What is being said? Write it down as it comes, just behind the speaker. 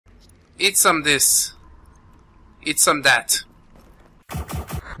Eat some this. Eat some that.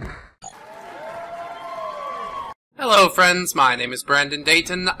 Hello friends, my name is Brandon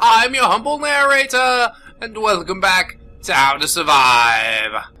Dayton. I'm your humble narrator, and welcome back to How to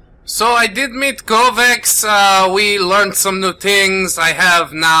Survive. So I did meet Kovacs, we learned some new things. I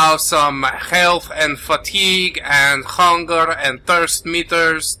have now some health and fatigue and hunger and thirst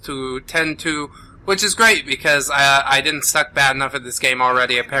meters to tend to, which is great because I didn't suck bad enough at this game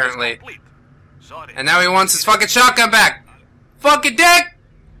already apparently. And now he wants his fucking shotgun back! Fucking dick!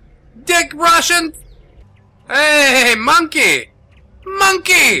 Dick Russian! Hey, monkey!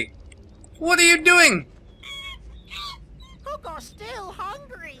 Monkey! What are you doing? Coco's still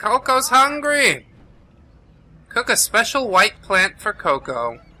hungry. Coco's hungry! Cook a special white plant for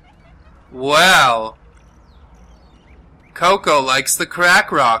Coco. Well... Coco likes the crack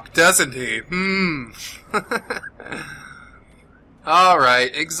rock, doesn't he?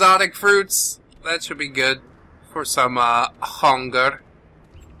 Alright, exotic fruits. That should be good for some hunger.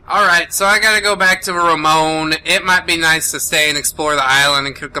 Alright, so I gotta go back to Ramon. It might be nice to stay and explore the island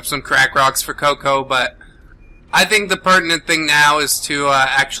and cook up some crack rocks for Coco, but I think the pertinent thing now is to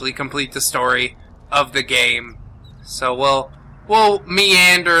actually complete the story of the game. So we'll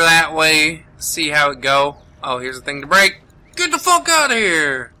meander that way, see how it go. Oh, here's a thing to break. Get the fuck out of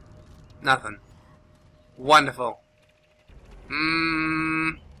here! Nothing. Wonderful.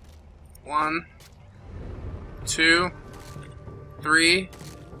 1, 2, 3,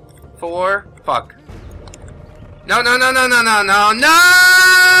 4. Fuck. No, no, no, no, no, no, no,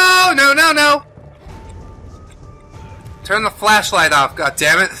 no, no, no, no. Turn the flashlight off,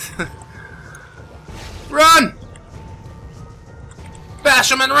 goddammit. Run!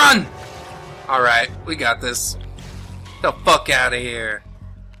 Bash him and run! Alright, we got this. Get the fuck out of here.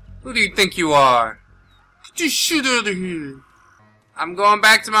 Who do you think you are? Get your shit out of here. I'm going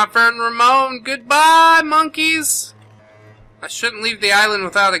back to my friend Ramon. Goodbye, monkeys. I shouldn't leave the island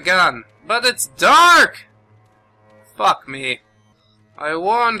without a gun. But it's dark! Fuck me. I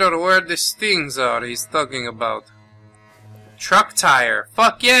wonder where these things are he's talking about. Truck tire.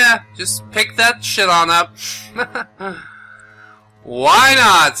 Fuck yeah! Just pick that shit on up. Why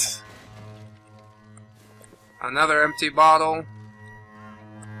not? Another empty bottle.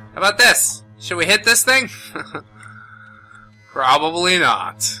 How about this? Should we hit this thing? Probably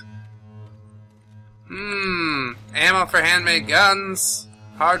not. Ammo for handmade guns.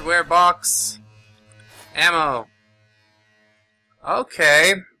 Hardware box. Ammo.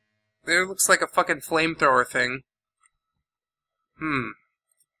 Okay. There looks like a fucking flamethrower thing. I'm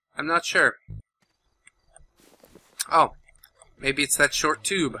not sure. Oh. Maybe it's that short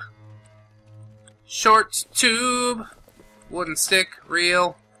tube. Short tube. Wooden stick.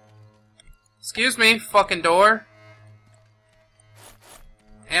 Reel. Excuse me, fucking door.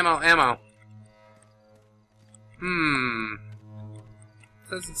 Ammo, ammo.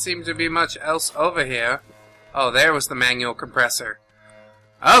 Doesn't seem to be much else over here. Oh, there was the manual compressor.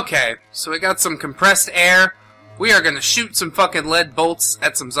 Okay, so we got some compressed air. We are gonna shoot some fucking lead bolts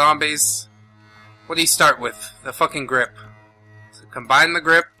at some zombies. What do you start with? The fucking grip. So combine the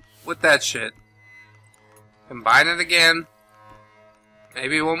grip with that shit. Combine it again.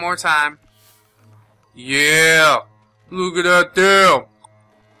 Maybe one more time. Yeah! Look at that there!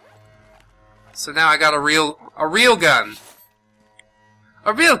 So now I got a real gun.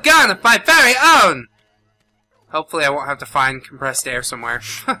 A real gun of my very own! Hopefully I won't have to find compressed air somewhere.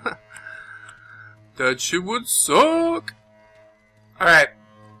 That shit would suck! Alright.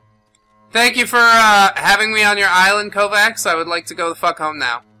 Thank you for having me on your island, Kovacs. I would like to go the fuck home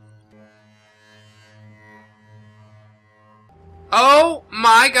now. Oh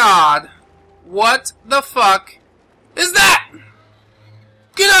my god. What the fuck is that?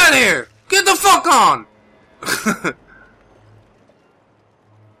 Get out of here! Get the fuck on!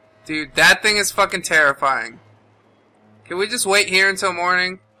 Dude, that thing is fucking terrifying. Can we just wait here until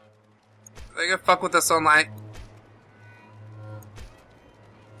morning? They gonna fuck with us all night.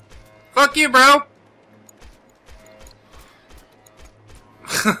 Fuck you, bro!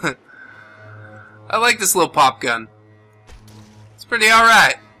 I like this little pop gun. It's pretty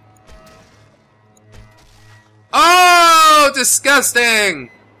alright. Oh,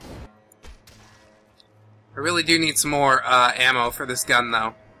 disgusting! I really do need some more ammo for this gun,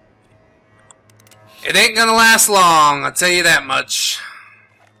 though. It ain't gonna last long, I'll tell you that much.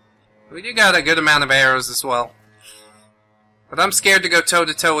 We do got a good amount of arrows as well. But I'm scared to go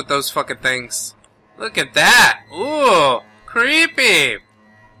toe-to-toe with those fucking things. Look at that! Ooh! Creepy!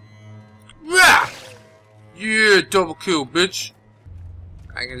 Yeah, double kill, bitch!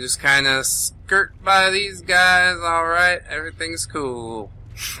 I can just kinda skirt by these guys, alright, everything's cool.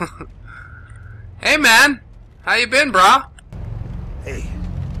 Hey man, how you been, brah? Hey,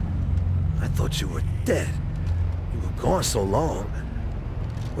 I thought you were dead. You were gone so long.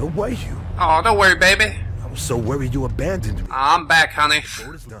 Where were you? Oh, don't worry, baby. I was so worried you abandoned me. I'm back, honey.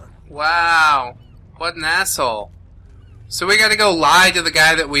 Boat is done. Wow, what an asshole. So we gotta go lie to the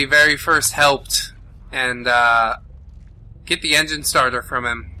guy that we very first helped and get the engine starter from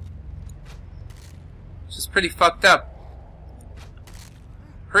him. Which is pretty fucked up.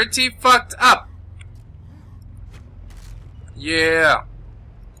 Pretty fucked up. Yeah.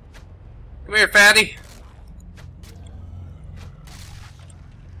 Come here, fatty.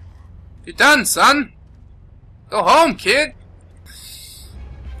 You're done, son. Go home, kid.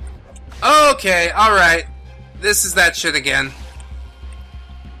 Okay, alright. This is that shit again.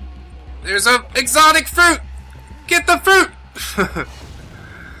 There's a exotic fruit! Get the fruit!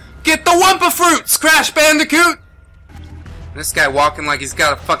 Get the Wumpa fruits, Crash Bandicoot! This guy walking like he's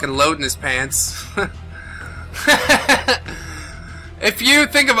got a fucking load in his pants. If you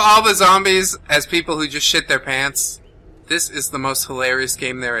think of all the zombies as people who just shit their pants, this is the most hilarious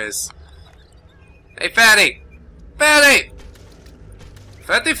game there is. Hey, fatty! Fatty!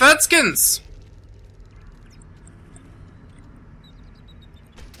 Fatty Fatskins!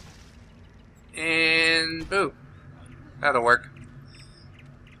 And boo. That'll work.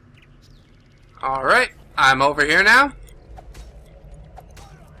 Alright, I'm over here now.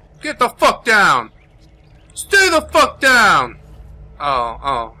 Get the fuck down! Stay the fuck down!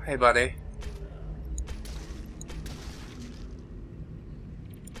 Oh, hey buddy.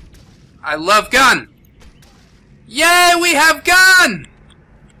 I love gun! Yay, we have gun!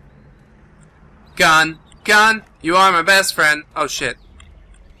 Gun, gun, you are my best friend. Oh shit.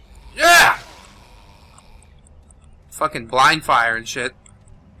 Yeah! Fucking blind fire and shit.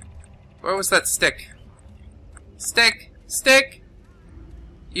 Where was that stick? Stick! Stick!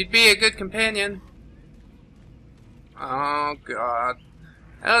 You'd be a good companion. Oh god.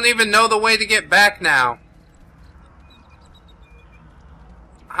 I don't even know the way to get back now.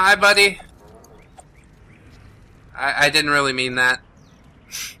 Hi, buddy. I didn't really mean that.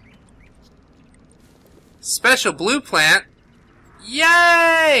 Special blue plant?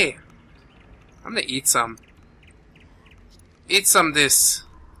 Yay! I'm gonna eat some. Eat some this.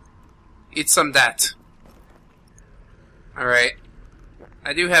 Eat some that. Alright.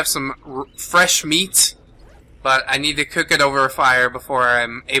 I do have some fresh meat, but I need to cook it over a fire before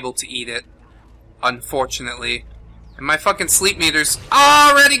I'm able to eat it. Unfortunately. And my fucking sleep meter's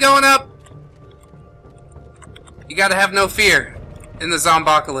already going up! You gotta have no fear in the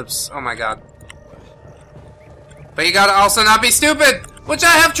zombocalypse. Oh my god. But you gotta also not be stupid! Which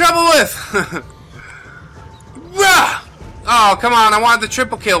I have trouble with! Oh, come on, I wanted the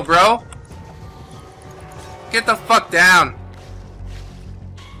triple kill, bro. Get the fuck down.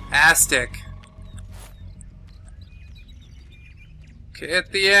 Astic.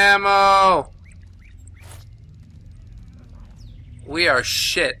 Get the ammo! We are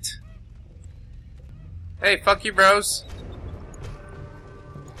shit. Hey, fuck you, bros.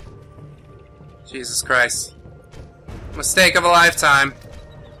 Jesus Christ. Mistake of a lifetime.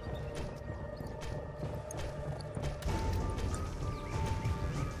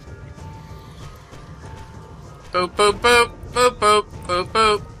 Boop, boop, boop, boop, boop, boop,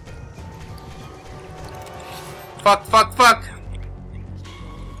 boop. Fuck, fuck, fuck.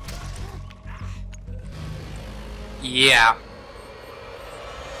 Yeah.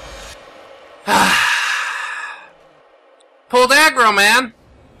 Pulled aggro, man.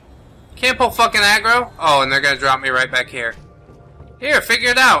 Can't pull fucking aggro. Oh, and they're gonna drop me right back here. Here,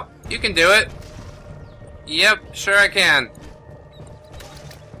 figure it out. You can do it. Yep, sure I can.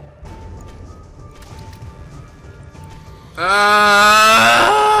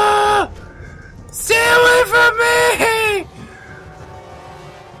 Stay away from me!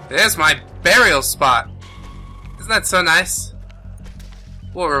 There's my burial spot. Isn't that so nice?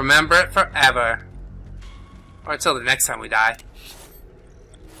 We'll remember it forever. Or until the next time we die.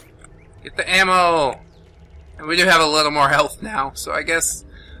 Get the ammo! And we do have a little more health now, so I guess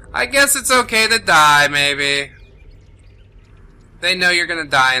it's okay to die, maybe. They know you're gonna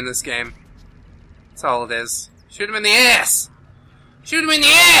die in this game. That's all it is. Shoot him in the ass! Shoot him in the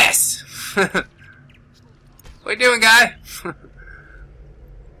ass! What you doing, guy?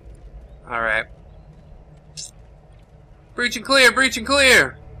 Alright. Breach and clear, breach and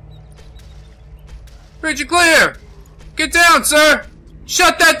clear! Breach and clear! Get down, sir!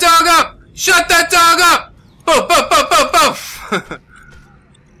 Shut that dog up! Shut that dog up! Boom, boom, boom, boom, boom!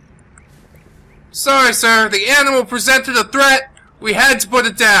 Sorry, sir. The animal presented a threat. We had to put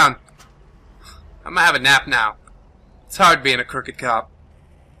it down. I'm gonna have a nap now. It's hard being a crooked cop.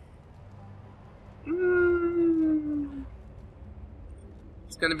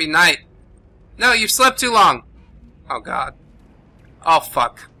 It's gonna be night. No, you've slept too long. Oh god. Oh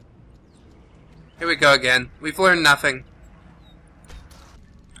fuck. Here we go again. We've learned nothing.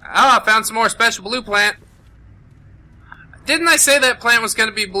 Oh, I found some more special blue plant. Didn't I say that plant was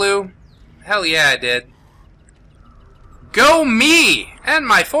gonna be blue? Hell yeah, I did. Go me! And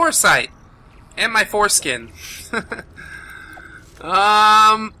my foresight. And my foreskin.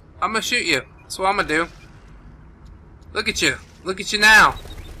 I'm gonna shoot you. That's what I'm gonna do. Look at you. Look at you now.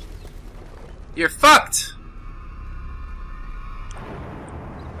 You're fucked.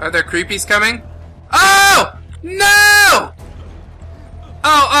 Are there creepies coming? Oh! No!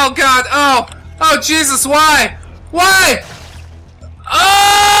 Oh god, oh Jesus, why? Why?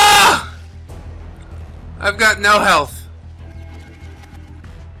 Oh! I've got no health.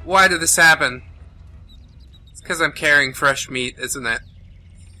 Why did this happen? It's because I'm carrying fresh meat, isn't it?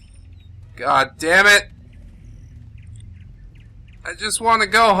 God damn it. I just want to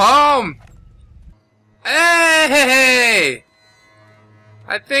go home. Hey!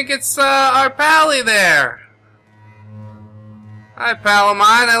 I think it's our pally there. Hi, pal of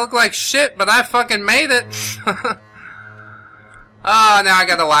mine. I look like shit, but I fucking made it. Oh, now I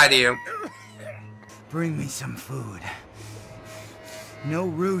gotta lie to you. Bring me some food. No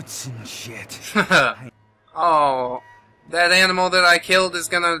roots and shit. Oh, that animal that I killed is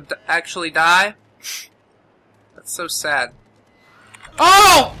gonna actually die? That's so sad.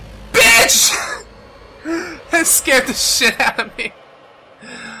 Oh! Bitch! That scared the shit out of me.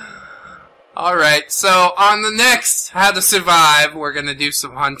 Alright, so on the next How to Survive, we're gonna do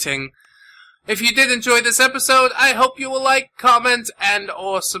some hunting. If you did enjoy this episode, I hope you will like, comment, and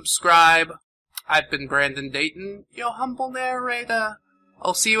or subscribe. I've been Brandon Dayton, your humble narrator.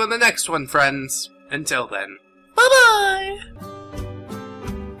 I'll see you in the next one, friends. Until then, bye-bye!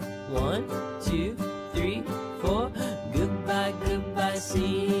 1, 2, 3, 4. Goodbye, goodbye,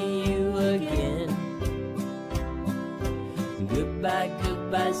 see you again. Goodbye,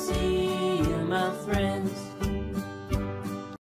 goodbye, see you, my friends.